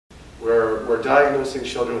we're diagnosing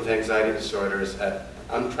children with anxiety disorders at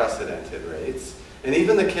unprecedented rates. And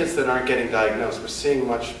even the kids that aren't getting diagnosed, we're seeing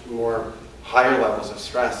much more higher levels of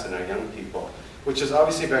stress in our young people, which is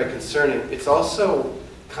obviously very concerning. It's also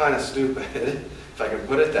kind of stupid, if I can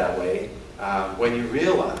put it that way, when you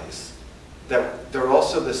realize that they're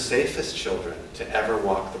also the safest children to ever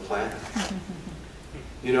walk the planet.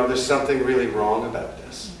 You know, there's something really wrong about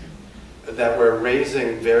this, that we're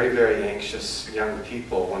raising very, very anxious young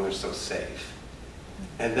people when they're so safe.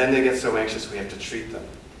 And then they get so anxious we have to treat them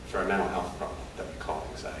for a mental health problem that we call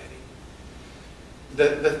anxiety.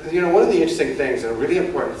 You know, one of the interesting things, and a really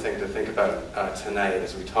important thing to think about tonight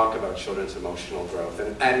as we talk about children's emotional growth,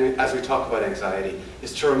 and as we talk about anxiety,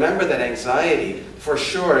 is to remember that anxiety, for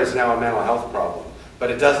sure, is now a mental health problem,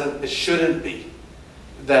 but it shouldn't be.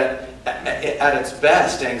 That at its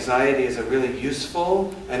best, anxiety is a really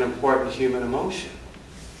useful and important human emotion.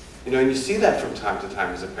 You know, and you see that from time to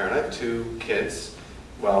time as a parent. I have two kids,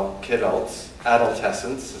 well, kidults,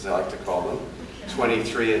 adolescents, as I like to call them,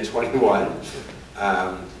 23 and 21.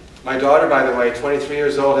 My daughter, by the way, 23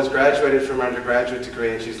 years old, has graduated from her undergraduate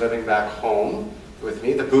degree and she's living back home with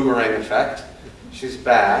me, the boomerang effect. She's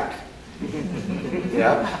back.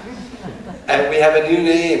 Yeah. And we have a new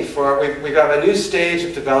name for it. We have a new stage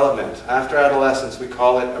of development. After adolescence, we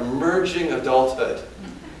call it emerging adulthood.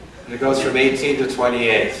 And it goes from 18 to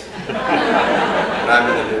 28. And I'm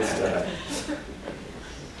in the midst of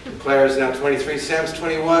it. Claire is now 23, Sam's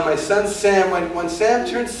 21. My son Sam, when Sam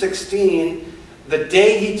turned 16, the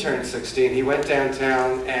day he turned 16, he went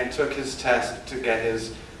downtown and took his test to get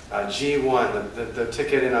his G1, the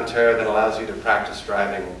ticket in Ontario that allows you to practice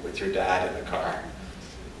driving with your dad in the car.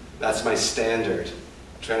 That's my standard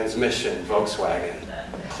transmission Volkswagen,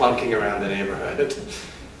 clunking around the neighborhood.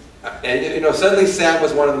 And you know, suddenly Sam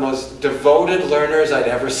was one of the most devoted learners I'd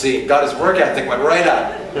ever seen. Got his work ethic went right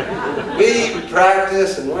up. We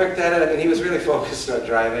practiced and worked at it. I mean, he was really focused on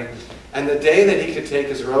driving. And the day that he could take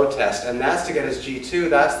his road test, and that's to get his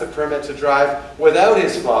G2, that's the permit to drive without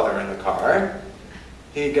his father in the car,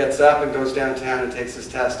 he gets up and goes downtown and takes his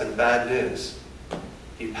test, and bad news,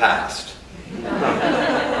 he passed.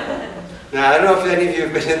 Now, I don't know if any of you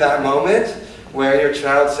have been in that moment where your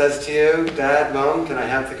child says to you, Dad, Mom, can I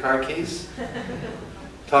have the car keys?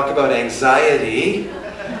 Talk about anxiety,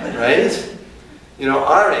 right? You know,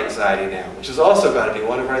 our anxiety now, which has also got to be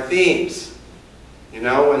one of our themes. You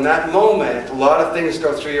know, in that moment, a lot of things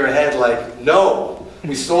go through your head like, no,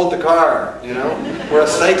 we sold the car, you know? We're a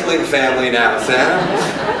cycling family now, Sam.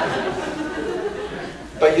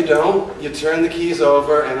 But you don't. You turn the keys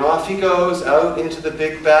over and off he goes out into the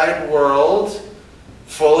big bad world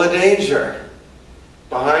full of danger.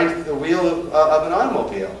 Behind the wheel of an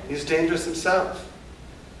automobile. He's dangerous himself.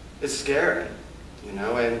 It's scary, you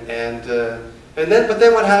know, but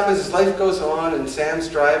then what happens is life goes on and Sam's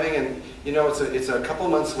driving and you know, it's a couple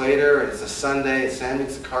months later, and it's a Sunday, and Sam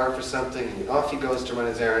needs a car for something, and off he goes to run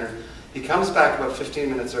his errand. He comes back about 15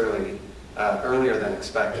 minutes earlier than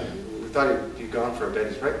expected. We thought he'd gone for a bit.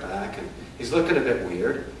 He's right back, and he's looking a bit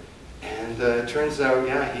weird. And it turns out,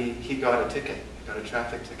 yeah, he got a ticket. He got a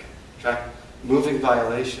traffic ticket. Moving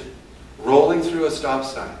violation. Rolling through a stop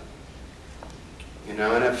sign. You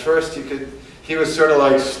know, and at first he was sort of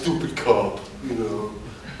like, stupid cop, you know.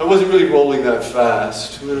 I wasn't really rolling that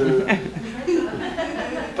fast.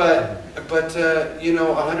 but you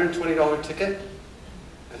know, $120 ticket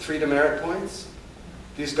and 3 demerit points,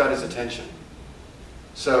 these got his attention.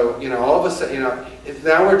 So, you know, all of a sudden, you know,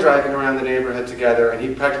 now we're driving around the neighborhood together and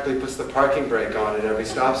he practically puts the parking brake on at every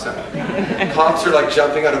stop sign. Cops are like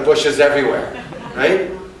jumping out of bushes everywhere, right?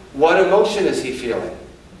 What emotion is he feeling?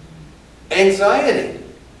 Anxiety.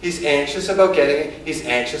 He's anxious about getting it. He's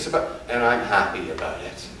anxious about, and I'm happy about it.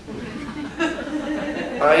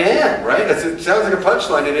 I am, right? It sounds like a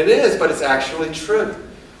punchline, and it is, but it's actually true.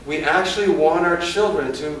 We actually want our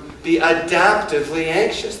children to be adaptively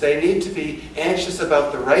anxious. They need to be anxious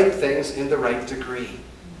about the right things in the right degree.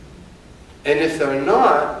 And if they're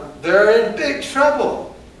not, they're in big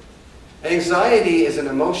trouble. Anxiety is an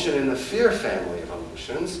emotion in the fear family of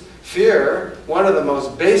emotions. Fear, one of the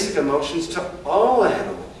most basic emotions to all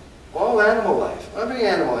animals. All animal life. Every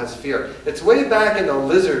animal has fear. It's way back in the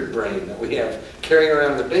lizard brain that we have carrying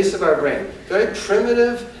around the base of our brain. Very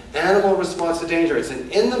primitive animal response to danger. It's an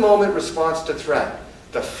in-the-moment response to threat.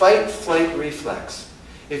 The fight-flight reflex.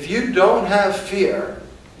 If you don't have fear,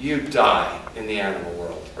 you die in the animal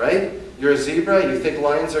world, right? You're a zebra, you think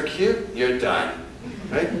lions are cute, you're done,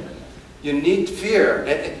 right? You need fear.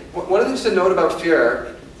 And one of the things to note about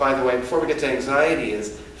fear, by the way, before we get to anxiety,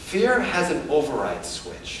 is fear has an override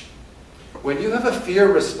switch. When you have a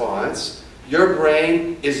fear response, Your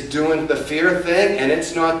brain is doing the fear thing, and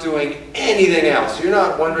it's not doing anything else. You're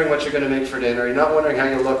not wondering what you're going to make for dinner. You're not wondering how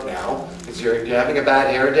you look now, because you're having a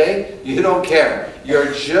bad hair day. You don't care.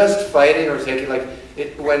 You're just fighting or taking,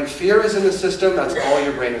 when fear is in the system, that's all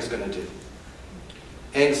your brain is going to do.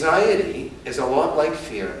 Anxiety is a lot like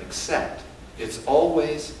fear, except it's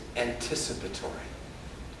always anticipatory.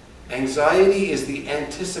 Anxiety is the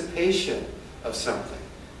anticipation of something,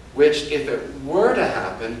 which, if it were to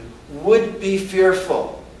happen, would be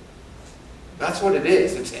fearful. That's what it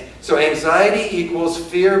is. So anxiety equals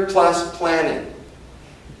fear plus planning.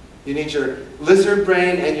 You need your lizard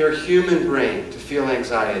brain and your human brain to feel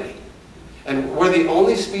anxiety. And we're the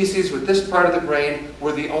only species with this part of the brain,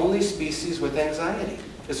 we're the only species with anxiety.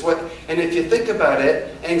 And if you think about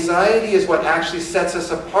it, anxiety is what actually sets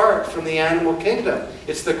us apart from the animal kingdom.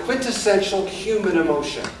 It's the quintessential human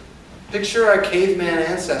emotion. Picture our caveman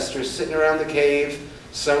ancestors sitting around the cave,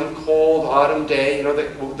 some cold autumn day, you know,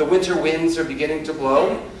 the winter winds are beginning to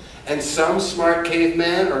blow, and some smart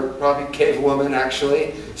caveman, or probably cavewoman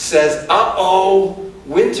actually, says, uh-oh,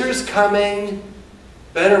 winter's coming,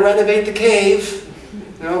 better renovate the cave.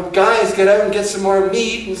 You know, guys, get out and get some more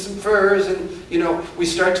meat and some furs, and you know, we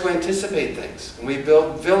start to anticipate things. And we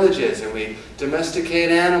build villages, and we domesticate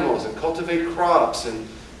animals, and cultivate crops, and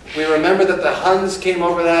we remember that the Huns came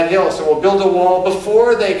over that hill, so we'll build a wall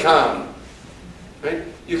before they come. Right?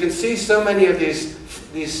 You can see so many of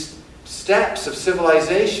these steps of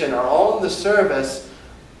civilization are all in the service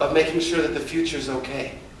of making sure that the future's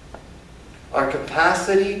okay. Our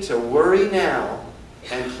capacity to worry now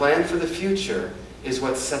and plan for the future is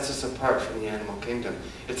what sets us apart from the animal kingdom.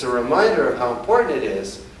 It's a reminder of how important it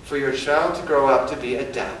is for your child to grow up to be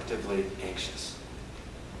adaptively anxious.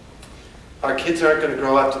 Our kids aren't going to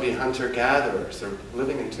grow up to be hunter-gatherers. They're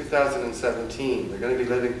living in 2017. They're going to be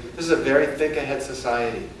living, this is a very think-ahead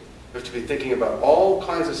society. We have to be thinking about all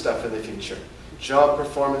kinds of stuff in the future. Job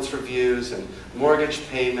performance reviews and mortgage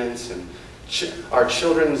payments and our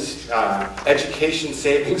children's education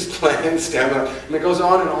savings plans down the, and it goes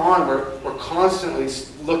on and on. We're constantly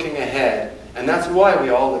looking ahead, and that's why we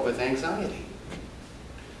all live with anxiety.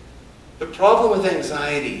 The problem with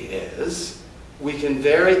anxiety is we can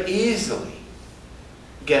very easily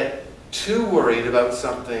get too worried about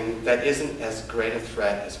something that isn't as great a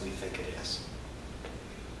threat as we think it is.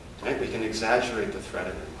 Right? We can exaggerate the threat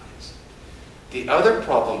in our minds. The other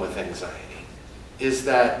problem with anxiety is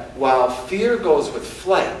that while fear goes with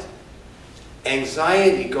flight,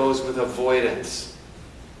 anxiety goes with avoidance.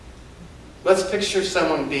 Let's picture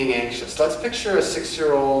someone being anxious. Let's picture a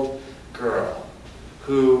 6-year-old girl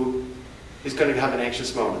who is going to have an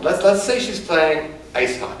anxious moment. Let's say she's playing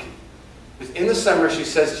ice hockey. In the summer, she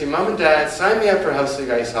says to you, Mom and Dad, sign me up for house league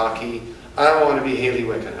ice hockey. I want to be Hayley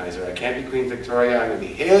Wickenheiser. I can't be Queen Victoria. I'm going to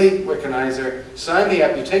be Hayley Wickenheiser. Sign me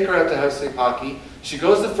up. You take her out to house league hockey. She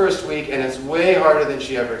goes the first week, and it's way harder than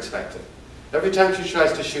she ever expected. Every time she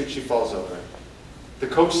tries to shoot, she falls over. The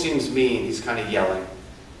coach seems mean. He's kind of yelling.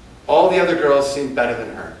 All the other girls seem better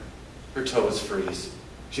than her. Her toes freeze.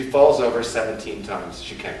 She falls over 17 times.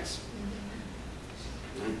 She counts.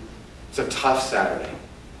 It's a tough Saturday.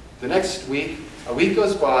 The next week, a week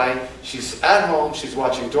goes by, she's at home, she's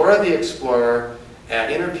watching Dora the Explorer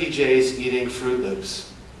in her PJs eating Fruit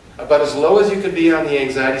Loops. About as low as you can be on the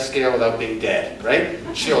anxiety scale without being dead, right?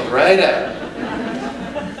 Chilled right out.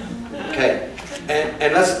 Okay,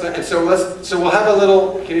 so we'll have a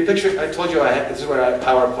little, can you picture, I told you this is where a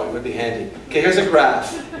PowerPoint would be handy. Okay, here's a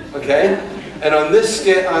graph, okay? And on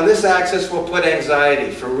this axis we'll put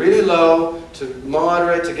anxiety, from really low to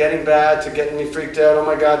moderate, to getting bad, to getting me freaked out, oh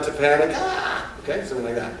my God, to panic, okay, something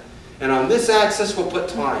like that. And on this axis we'll put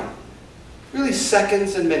time. Really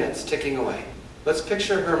seconds and minutes ticking away. Let's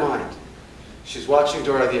picture her mind. She's watching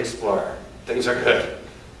Dora the Explorer. Things are good.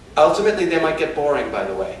 Ultimately they might get boring, by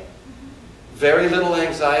the way. Very little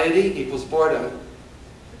anxiety equals boredom.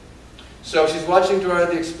 So she's watching Dora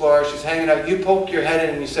the Explorer, she's hanging out, you poke your head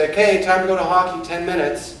in and you say, okay, time to go to hockey, 10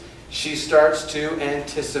 minutes. She starts to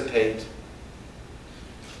anticipate.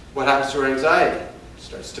 What happens to her anxiety? It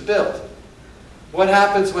starts to build. What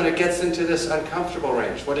happens when it gets into this uncomfortable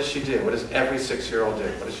range? What does she do? What does every 6-year-old do?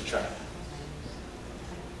 What does she try?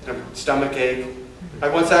 Stomach ache. I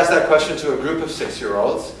once asked that question to a group of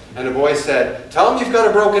 6-year-olds, and a boy said, tell them you've got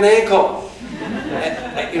a broken ankle.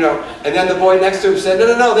 And then the boy next to him said,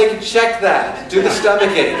 no, they can check that. Do the stomach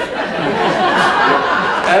ache.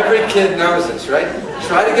 Every kid knows this, right?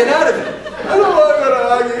 Try to get out of it. I don't want to go to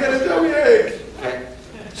hockey, you got a stomach ache. Okay.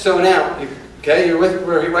 So now, okay,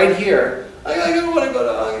 we're right here. I don't want to go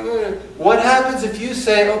to hockey. What happens if you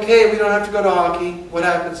say, okay, we don't have to go to hockey? What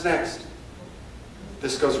happens next?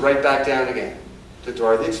 This goes right back down again to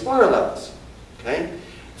Dora the Explorer levels. Okay?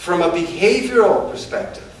 From a behavioral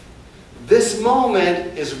perspective, this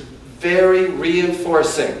moment is very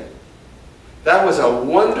reinforcing. That was a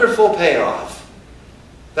wonderful payoff.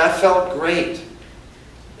 That felt great.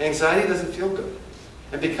 Anxiety doesn't feel good.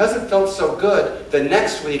 And because it felt so good, the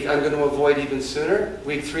next week I'm going to avoid even sooner.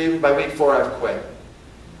 Week 3, by week 4, I've quit.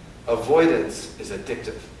 Avoidance is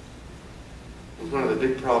addictive. It's one of the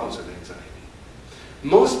big problems with anxiety.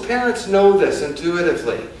 Most parents know this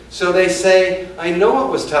intuitively. So they say, I know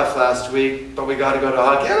it was tough last week, but we got to go to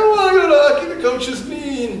hockey. I don't want to go to hockey, the coach is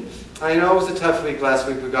mean. I know it was a tough week last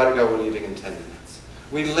week, we got to go, we're leaving in 10 minutes.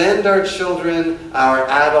 We lend our children our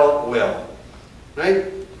adult will, right?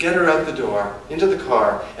 Get her out the door, into the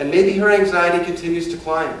car, and maybe her anxiety continues to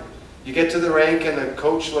climb. You get to the rink and the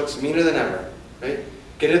coach looks meaner than ever, right?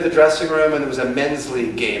 Get into the dressing room and there was a men's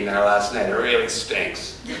league game there last night. It really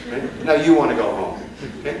stinks, right? Now you want to go home.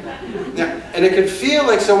 Okay? Yeah. And it can feel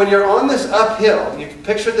like, so when you're on this uphill, you can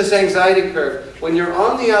picture this anxiety curve, when you're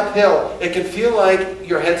on the uphill, it can feel like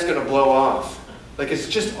your head's going to blow off. Like it's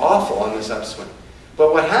just awful on this upswing.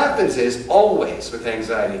 But what happens is, always with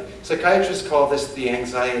anxiety, psychiatrists call this the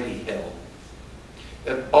anxiety hill.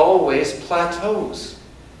 It always plateaus,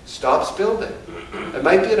 stops building. It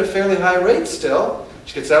might be at a fairly high rate still.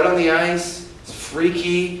 She gets out on the ice, it's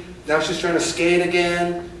freaky, now she's trying to skate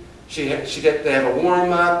again. They have a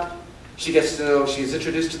warm-up, she gets to know, she's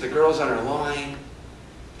introduced to the girls on her line.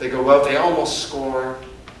 They go out, they almost score.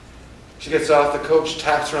 She gets off, the coach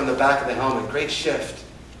taps her on the back of the helmet, great shift.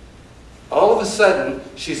 All of a sudden,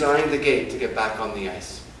 she's eyeing the gate to get back on the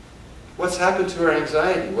ice. What's happened to her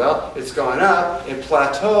anxiety? Well, it's gone up, it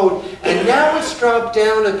plateaued, and now it's dropped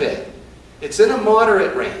down a bit. It's in a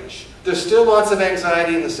moderate range. There's still lots of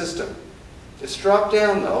anxiety in the system. It's dropped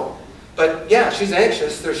down though. But yeah, she's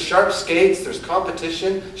anxious. There's sharp skates, there's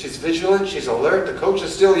competition, she's vigilant, she's alert, the coach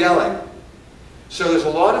is still yelling. So there's a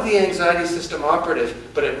lot of the anxiety system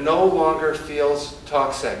operative, but it no longer feels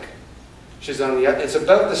toxic. She's on the, it's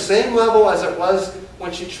about the same level as it was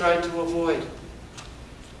when she tried to avoid.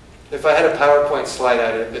 If I had a PowerPoint slide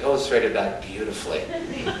out, it illustrated that beautifully.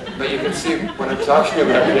 But you can see what I'm talking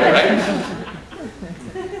about here,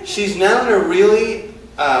 right? She's now in a really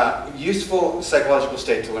useful psychological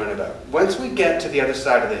state to learn about. Once we get to the other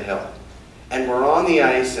side of the hill, and we're on the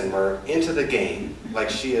ice and we're into the game, like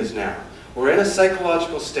she is now, we're in a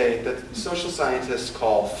psychological state that social scientists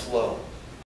call flow.